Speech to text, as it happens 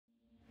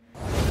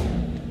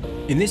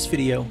In this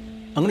video,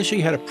 I'm going to show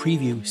you how to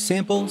preview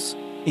samples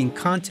in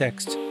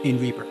context in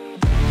Reaper.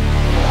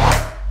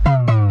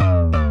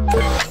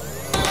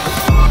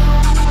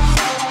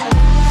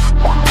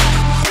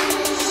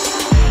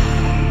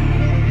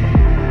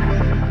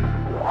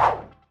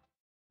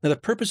 Now the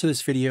purpose of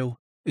this video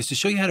is to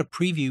show you how to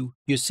preview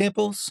your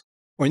samples,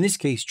 or in this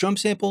case, drum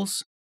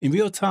samples, in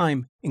real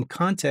time in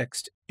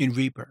context in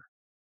Reaper.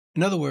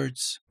 In other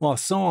words, while a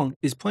song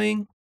is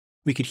playing,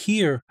 we could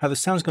hear how the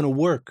sound's going to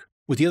work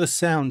with the other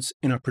sounds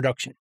in our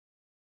production.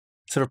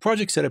 So I have a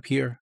project set up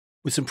here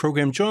with some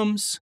programmed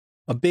drums,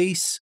 a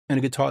bass, and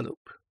a guitar loop.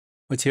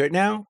 Let's hear it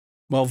now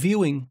while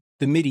viewing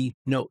the MIDI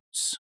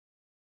notes.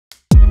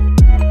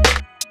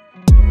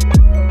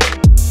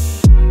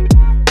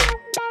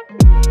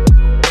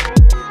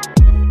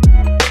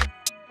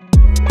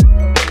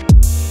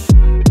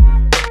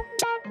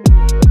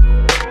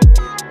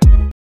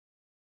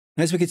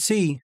 As we can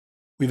see,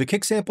 we have a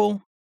kick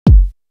sample,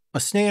 a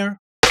snare,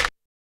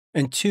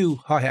 and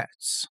 2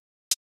 hi-hats.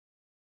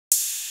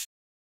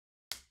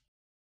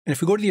 And if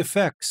we go to the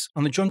effects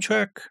on the drum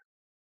track,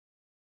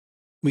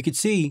 we can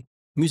see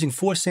I'm using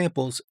 4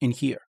 samples in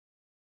here,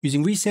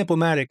 using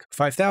Resample-matic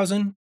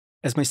 5000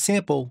 as my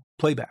sample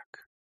playback.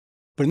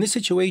 But in this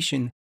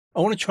situation,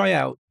 I want to try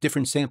out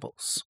different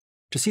samples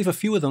to see if a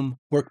few of them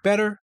work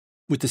better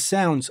with the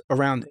sounds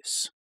around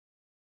this.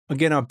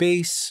 Again, our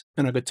bass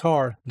and our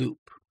guitar loop.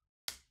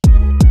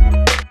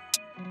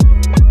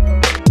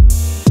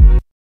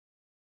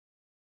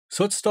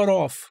 So let's start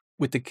off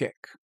with the kick.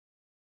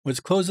 Let's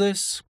close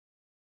this.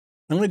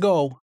 I'm going to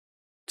go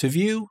to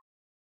View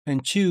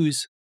and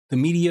choose the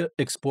Media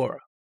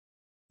Explorer,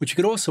 which you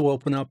could also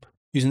open up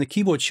using the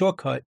keyboard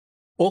shortcut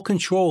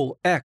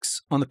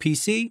Alt-Control-X on the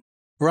PC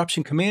or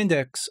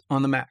Option-Command-X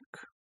on the Mac.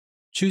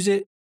 Choose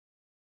it,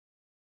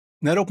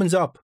 and that opens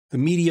up the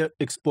Media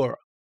Explorer,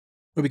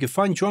 where we can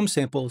find drum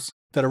samples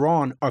that are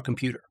on our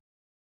computer.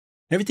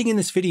 Everything in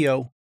this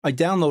video I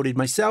downloaded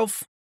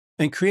myself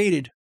and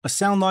created a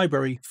sound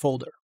library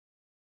folder.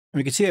 And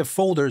we can see I have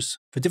folders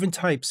for different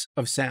types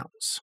of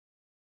sounds.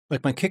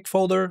 Like my kick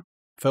folder,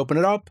 if I open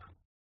it up,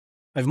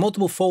 I have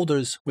multiple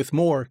folders with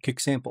more kick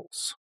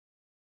samples.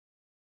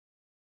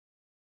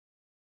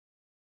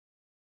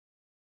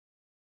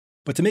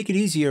 But to make it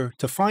easier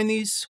to find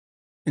these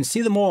and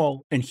see them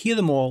all and hear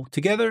them all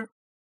together,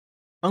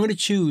 I'm going to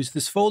choose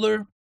this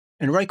folder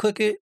and right-click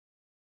it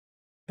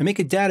and make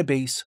a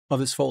database of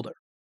this folder,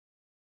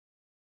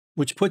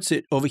 which puts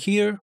it over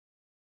here.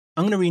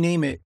 I'm going to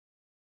rename it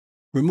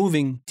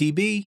Removing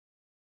DB.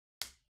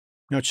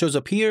 Now it shows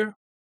up here,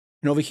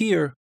 and over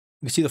here,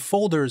 you can see the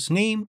folder's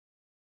name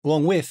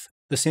along with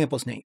the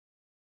sample's name.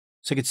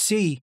 So I can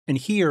see and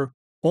hear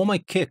all my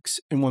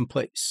kicks in one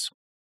place,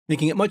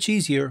 making it much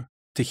easier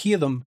to hear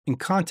them in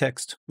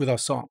context with our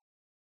song.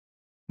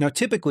 Now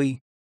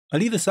typically, I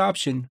leave this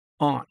option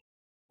on,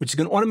 which is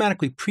going to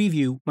automatically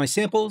preview my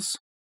samples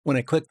when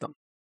I click them.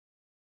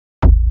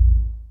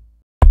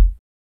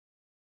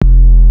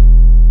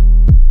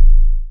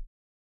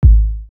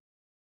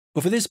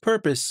 But for this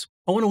purpose,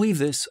 I want to leave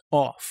this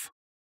off.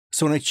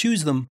 So when I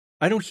choose them,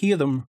 I don't hear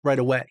them right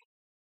away.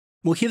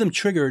 We'll hear them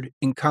triggered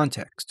in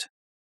context.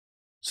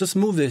 So let's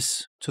move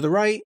this to the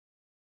right,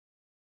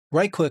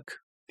 right-click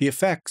the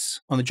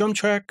effects on the drum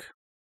track,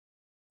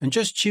 and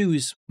just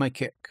choose my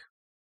kick.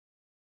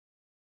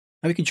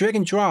 Now we can drag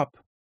and drop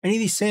any of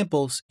these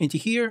samples into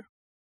here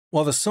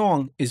while the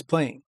song is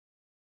playing.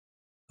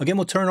 Again,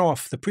 we'll turn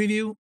off the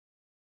preview,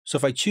 so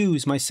if I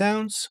choose my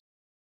sounds,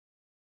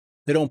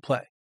 they don't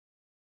play.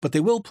 But they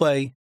will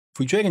play if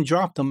we drag and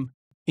drop them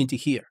into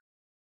here.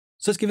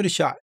 So let's give it a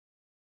shot.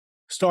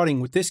 Starting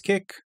with this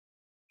kick,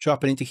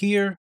 drop it into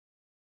here,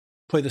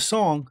 play the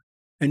song,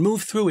 and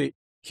move through it,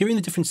 hearing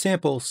the different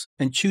samples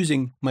and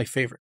choosing my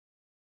favorite.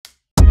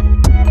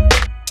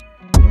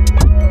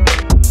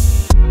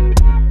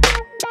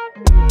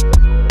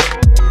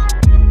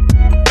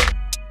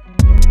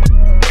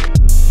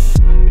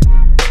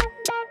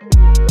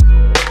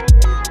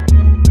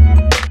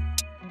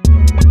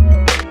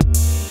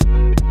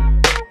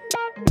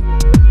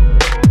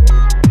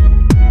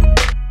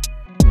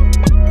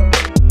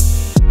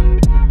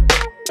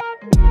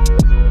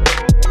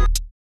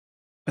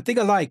 I think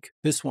I like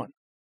this one.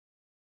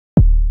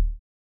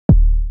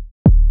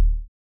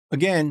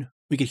 Again,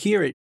 we could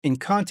hear it in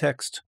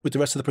context with the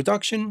rest of the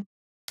production.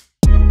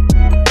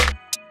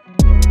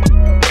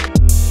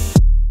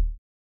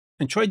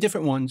 And try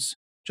different ones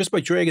just by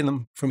dragging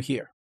them from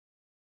here.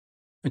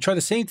 And try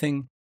the same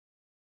thing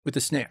with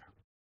the snare.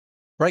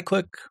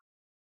 Right-click,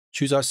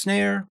 choose our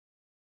snare.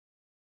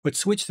 Let's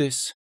switch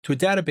this to a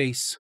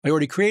database I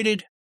already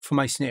created for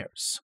my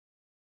snares.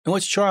 And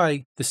let's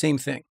try the same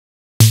thing.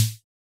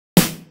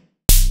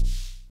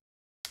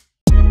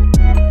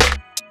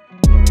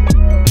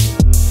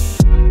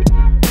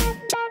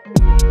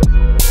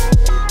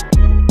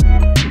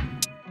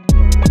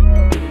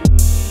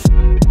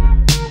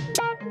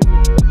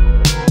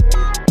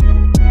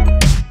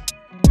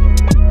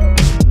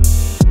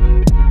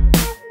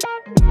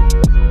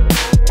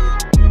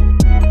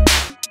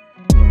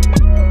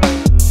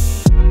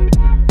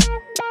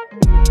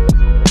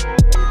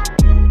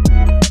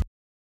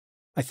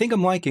 I think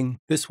I'm liking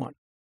this one.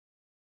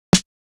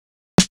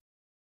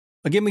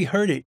 Again, we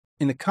heard it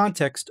in the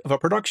context of our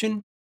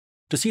production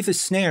to see if the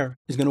snare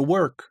is going to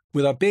work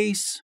with our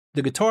bass,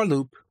 the guitar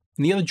loop,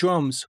 and the other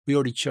drums we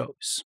already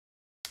chose.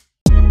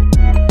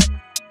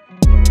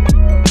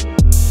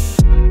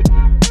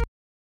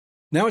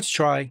 Now let's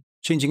try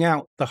changing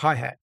out the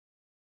hi-hat.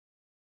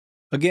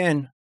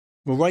 Again,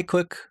 we'll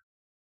right-click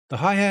the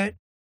hi-hat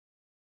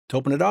to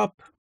open it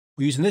up.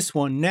 We're using this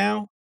one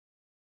now,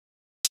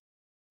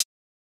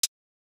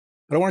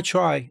 but I want to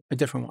try a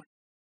different one.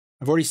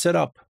 I've already set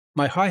up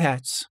my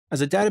hi-hats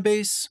as a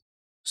database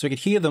so I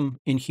could hear them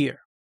in here.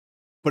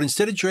 But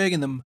instead of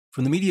dragging them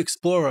from the Media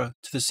Explorer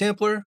to the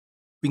sampler,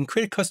 we can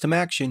create a custom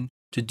action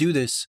to do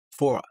this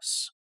for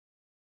us.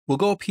 We'll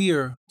go up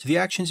here to the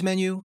Actions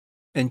menu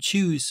and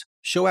choose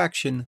Show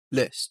Action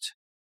List.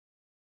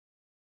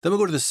 Then we'll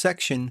go to the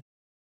section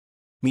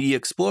Media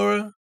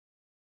Explorer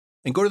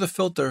and go to the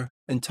filter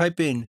and type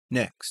in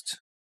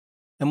Next.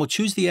 And we'll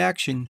choose the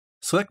action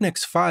Select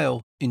Next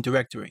File in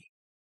Directory.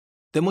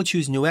 Then we'll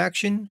choose New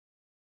Action,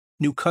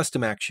 New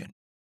Custom Action.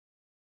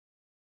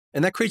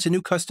 And that creates a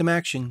new custom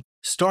action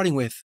starting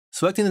with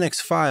selecting the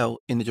next file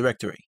in the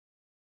directory.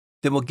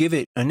 Then we'll give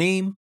it a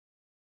name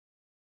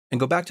and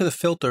go back to the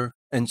filter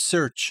and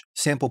search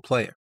Sample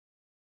Player.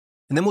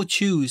 And then we'll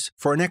choose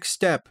for our next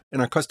step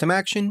in our custom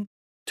action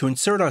to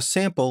insert our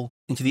sample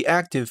into the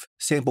active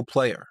sample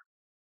player.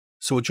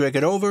 So we'll drag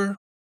it over.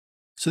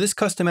 So this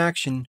custom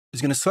action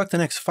is going to select the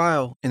next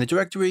file in the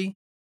directory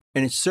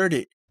and insert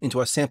it into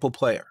our sample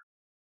player.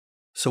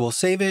 So we'll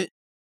save it,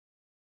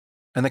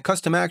 and the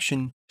custom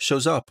action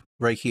shows up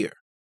right here.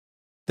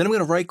 Then I'm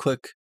going to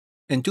right-click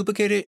and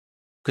duplicate it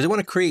because I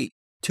want to create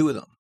two of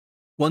them,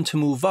 one to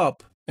move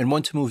up and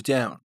one to move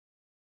down.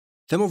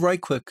 Then we'll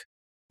right-click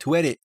to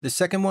edit the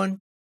second one.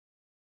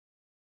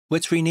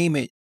 Let's rename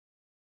it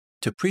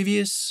to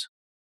Previous.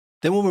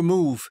 Then we'll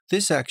remove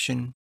this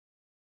action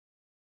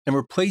and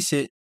replace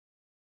it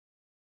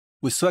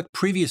with Select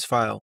Previous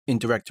File in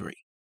Directory.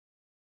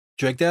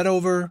 Drag that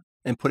over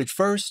and put it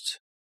first,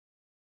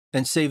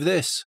 and save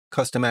this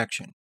custom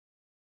action.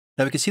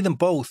 Now we can see them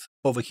both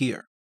over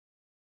here.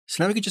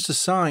 So now we can just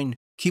assign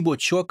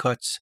keyboard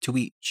shortcuts to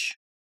each.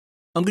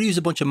 I'm going to use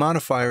a bunch of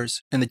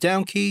modifiers and the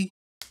down key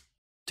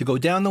to go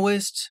down the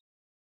list,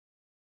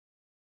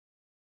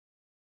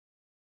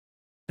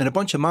 and a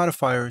bunch of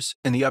modifiers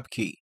and the up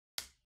key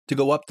to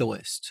go up the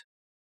list.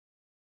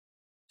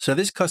 So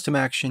this custom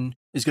action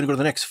is going to go to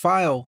the next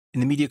file in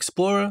the Media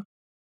Explorer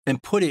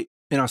and put it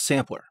in our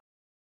sampler.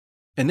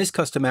 And this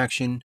custom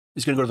action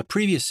is going to go to the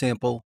previous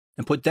sample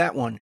and put that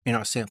one in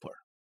our sampler.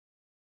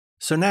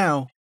 So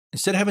now,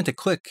 instead of having to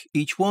click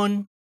each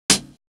one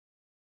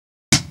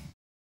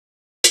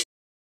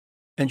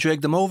and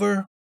drag them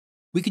over,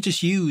 we could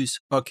just use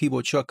our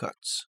keyboard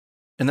shortcuts.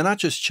 And they're not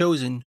just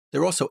chosen,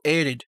 they're also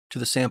added to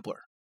the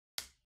sampler.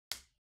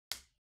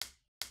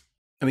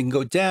 And we can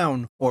go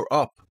down or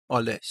up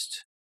our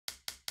list.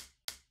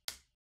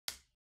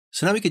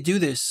 So now we could do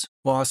this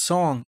while our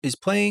song is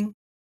playing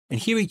and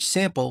hear each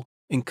sample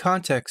in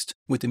context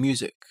with the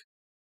music.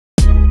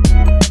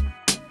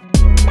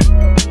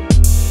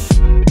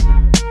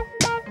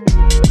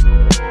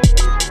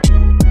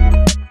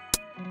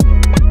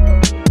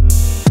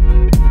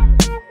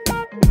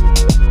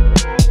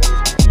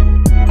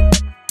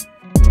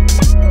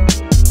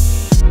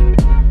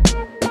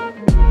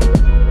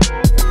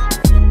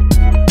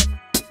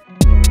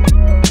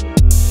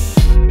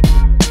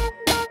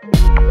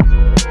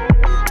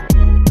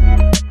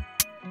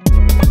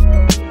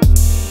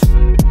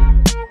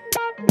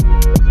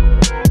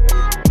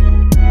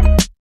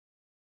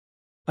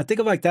 I think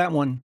I like that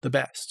one the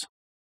best.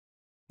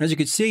 As you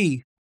can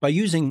see, by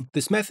using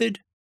this method,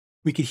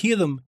 we could hear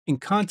them in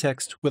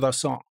context with our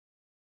song,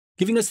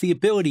 giving us the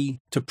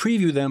ability to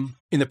preview them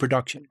in the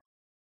production.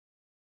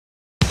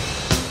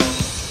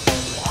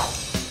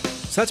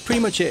 So that's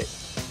pretty much it.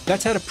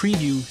 That's how to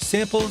preview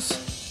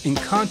samples in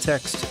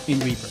context in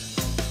Reaper.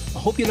 I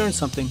hope you learned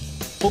something,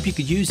 hope you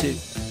could use it,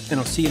 and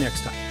I'll see you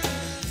next time.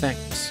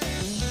 Thanks.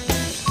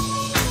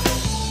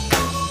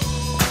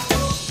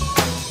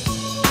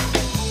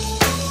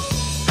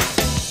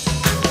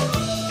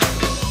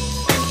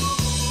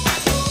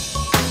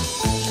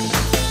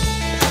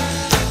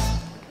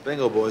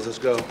 Bingo, boys, let's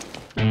go.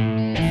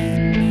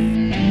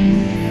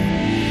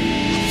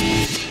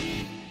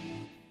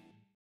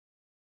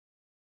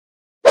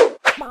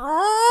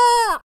 Bye.